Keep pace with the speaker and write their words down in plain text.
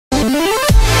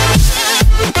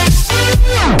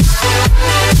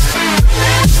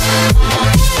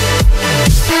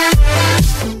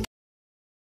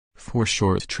For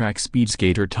short track speed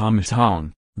skater Thomas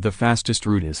Hong, the fastest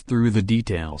route is through the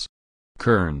details.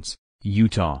 KEARNS,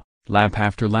 Utah, lap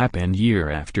after lap and year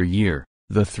after year,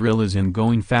 the thrill is in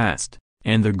going fast,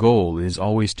 and the goal is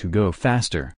always to go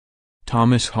faster.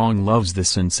 Thomas Hong loves the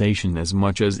sensation as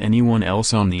much as anyone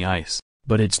else on the ice,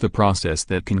 but it's the process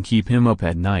that can keep him up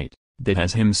at night, that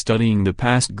has him studying the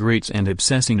past greats and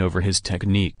obsessing over his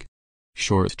technique.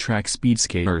 Short track speed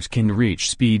skaters can reach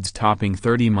speeds topping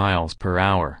 30 miles per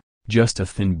hour. Just a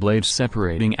thin blade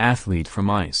separating athlete from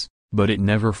ice, but it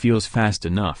never feels fast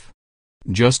enough.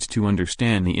 Just to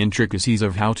understand the intricacies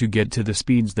of how to get to the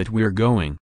speeds that we're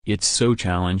going, it's so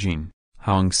challenging,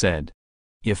 Hong said.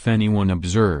 If anyone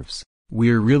observes,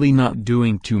 we're really not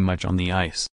doing too much on the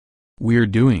ice. We're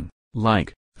doing,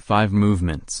 like, 5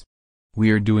 movements.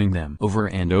 We're doing them over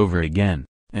and over again,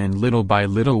 and little by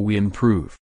little we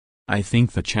improve. I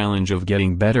think the challenge of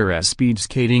getting better at speed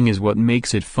skating is what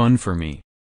makes it fun for me.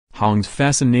 Hong's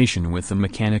fascination with the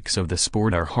mechanics of the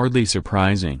sport are hardly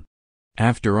surprising.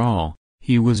 After all,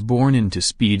 he was born into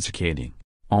speed skating,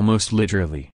 almost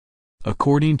literally.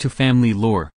 According to family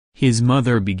lore, his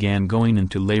mother began going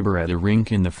into labor at a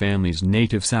rink in the family's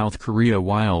native South Korea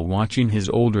while watching his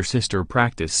older sister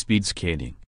practice speed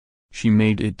skating. She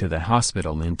made it to the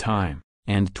hospital in time,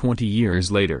 and 20 years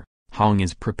later, Hong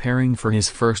is preparing for his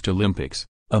first Olympics,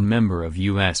 a member of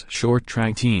U.S. short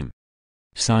track team.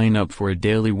 Sign up for a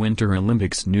daily Winter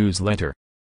Olympics newsletter.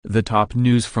 The top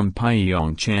news from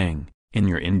Pyeongchang, in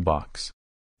your inbox.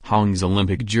 Hong's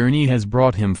Olympic journey has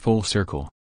brought him full circle.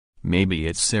 Maybe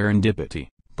it's serendipity,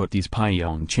 but these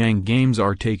Pyeongchang Games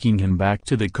are taking him back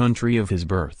to the country of his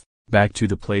birth, back to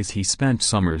the place he spent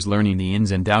summers learning the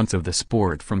ins and outs of the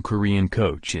sport from Korean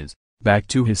coaches, back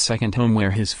to his second home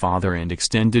where his father and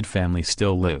extended family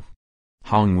still live.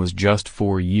 Hong was just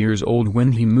 4 years old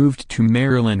when he moved to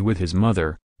Maryland with his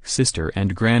mother, sister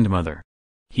and grandmother.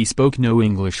 He spoke no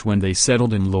English when they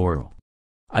settled in Laurel.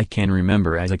 I can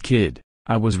remember as a kid,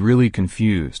 I was really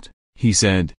confused, he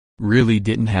said, really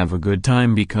didn't have a good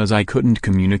time because I couldn't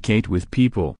communicate with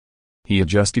people. He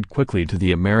adjusted quickly to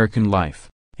the American life,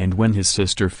 and when his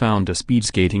sister found a speed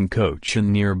skating coach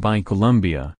in nearby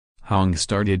Columbia, Hong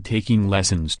started taking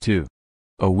lessons too.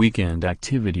 A weekend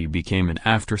activity became an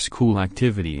after-school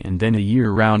activity and then a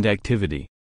year-round activity.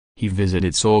 He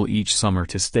visited Seoul each summer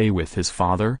to stay with his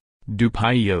father, Do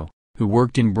Pyo, who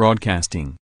worked in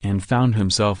broadcasting, and found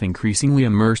himself increasingly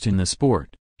immersed in the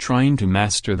sport, trying to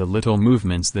master the little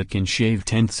movements that can shave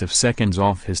tenths of seconds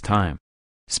off his time.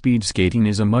 Speed skating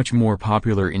is much more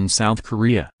popular in South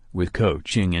Korea, with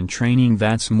coaching and training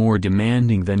that's more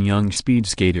demanding than young speed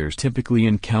skaters typically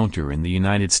encounter in the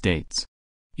United States.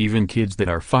 Even kids that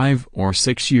are 5 or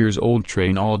 6 years old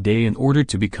train all day in order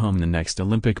to become the next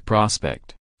Olympic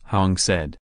prospect, Hong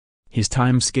said. His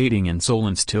time skating in Seoul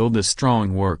instilled a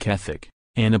strong work ethic,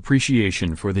 an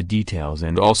appreciation for the details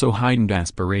and also heightened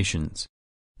aspirations.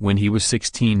 When he was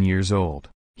 16 years old,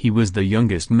 he was the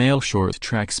youngest male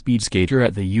short-track speed skater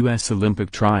at the U.S.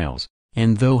 Olympic trials,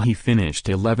 and though he finished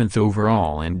 11th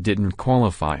overall and didn't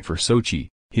qualify for Sochi,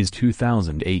 his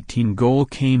 2018 goal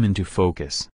came into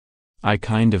focus. I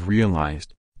kind of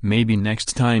realized, maybe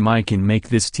next time I can make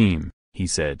this team, he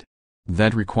said.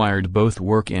 That required both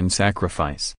work and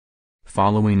sacrifice.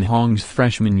 Following Hong's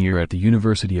freshman year at the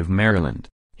University of Maryland,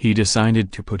 he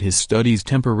decided to put his studies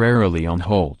temporarily on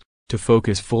hold, to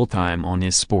focus full-time on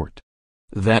his sport.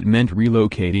 That meant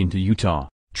relocating to Utah,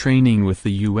 training with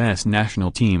the U.S. national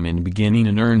team and beginning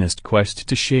an earnest quest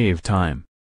to shave time.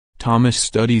 Thomas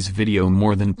studies video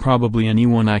more than probably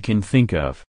anyone I can think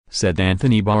of, said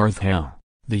Anthony Barthel,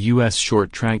 the U.S.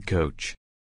 short-track coach.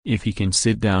 If he can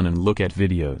sit down and look at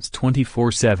videos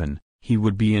 24/7, he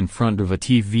would be in front of a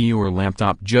TV or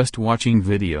laptop just watching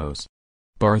videos.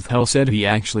 Barthel said he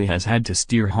actually has had to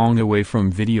steer Hong away from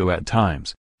video at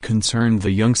times, concerned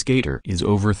the young skater is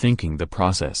overthinking the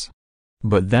process.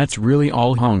 But that's really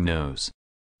all Hong knows.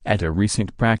 At a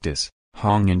recent practice,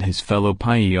 Hong and his fellow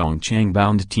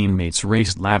Pyeongchang-bound teammates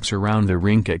raced laps around the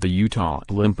rink at the Utah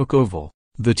Olympic Oval,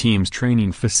 the team's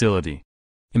training facility.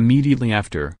 Immediately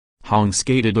after, Hong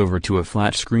skated over to a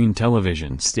flat-screen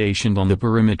television stationed on the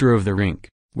perimeter of the rink,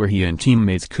 where he and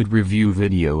teammates could review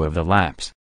video of the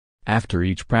laps. After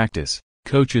each practice,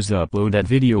 coaches upload that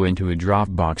video into a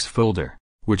Dropbox folder,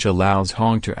 which allows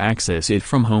Hong to access it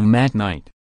from home at night.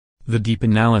 The deep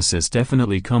analysis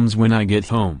definitely comes when I get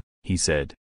home, he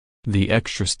said. The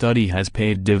extra study has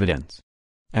paid dividends.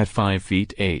 At 5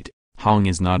 feet 8, Hong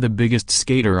is not the biggest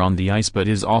skater on the ice but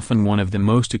is often one of the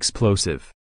most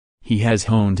explosive. He has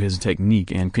honed his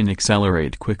technique and can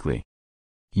accelerate quickly.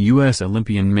 U.S.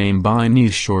 Olympian Main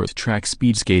Baine's short-track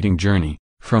speed skating journey,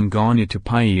 From Ghana to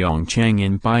Pyeongchang.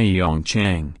 In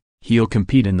Pyeongchang, he'll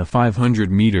compete in the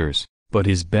 500 meters, but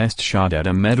his best shot at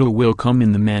a medal will come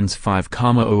in the men's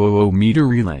 5,000 meter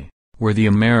relay, where the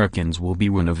Americans will be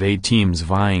one of 8 teams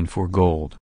vying for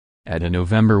gold. At a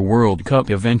November World Cup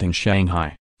event in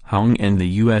Shanghai, Hong and the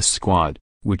U.S. squad,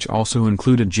 which also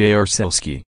included J.R.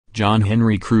 Selski, John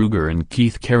Henry Kruger and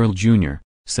Keith Carroll Jr.,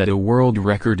 set a world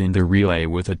record in the relay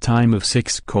with a time of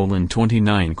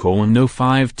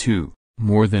 6:29:052,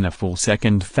 more than a full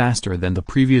second faster than the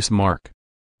previous mark.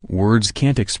 "Words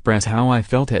can't express how I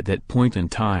felt at that point in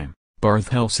time,"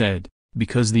 Barthel said,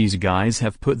 "because these guys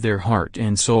have put their heart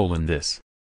and soul in this.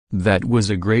 That was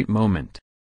a great moment."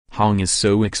 Hong is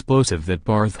so explosive that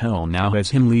Barthel now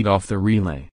has him lead off the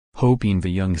relay, hoping the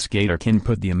young skater can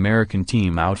put the American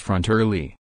team out front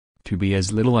early. To be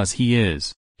as little as he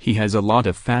is, he has a lot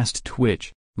of fast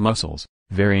twitch, muscles,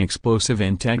 very explosive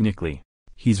and technically,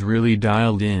 he's really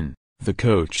dialed in, the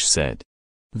coach said.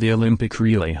 The Olympic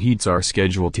relay heats are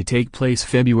scheduled to take place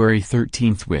February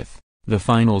 13th with the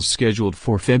finals scheduled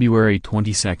for February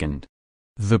 22nd.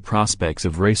 The prospects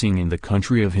of racing in the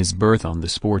country of his birth on the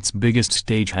sport's biggest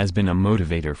stage has been a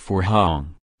motivator for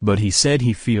Hong, but he said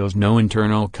he feels no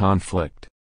internal conflict.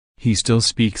 He still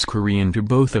speaks Korean to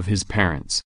both of his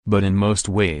parents, but in most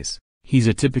ways, he's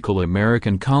a typical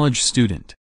American college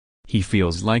student. He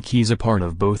feels like he's a part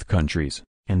of both countries,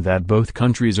 and that both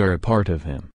countries are a part of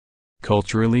him.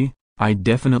 "Culturally, I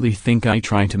definitely think I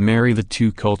try to marry the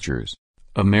two cultures,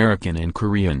 American and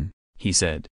Korean," he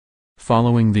said.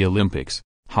 Following the Olympics,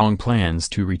 Hong plans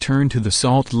to return to the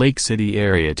Salt Lake City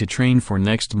area to train for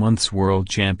next month's World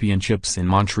Championships in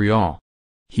Montreal.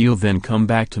 He'll then come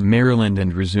back to Maryland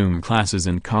and resume classes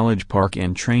in College Park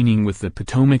and training with the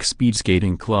Potomac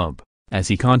Speedskating Club, as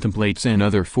he contemplates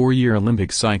another 4-year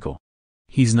Olympic cycle.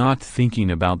 He's not thinking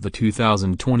about the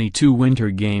 2022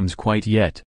 Winter Games quite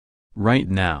yet. Right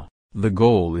now, the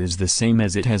goal is the same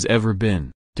as it has ever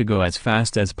been, to go as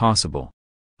fast as possible.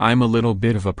 "I'm a little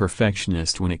bit of a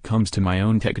perfectionist when it comes to my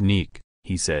own technique,"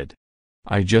 he said.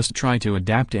 "I just try to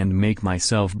adapt and make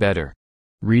myself better."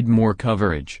 Read more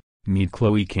coverage. Meet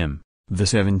Chloe Kim, the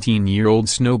 17-year-old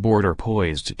snowboarder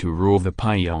poised to rule the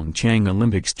Pyeongchang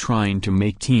Olympics, trying to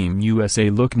make Team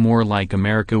USA look more like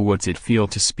America. What's it feel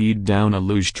to speed down a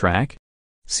luge track?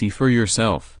 See for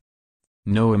yourself.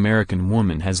 No American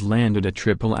woman has landed a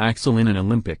triple axel in an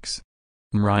Olympics.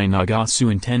 Mirai Nagasu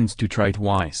intends to try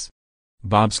twice.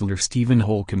 Bobsledder Stephen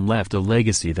Holcomb left a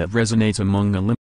legacy that resonates among Olympians.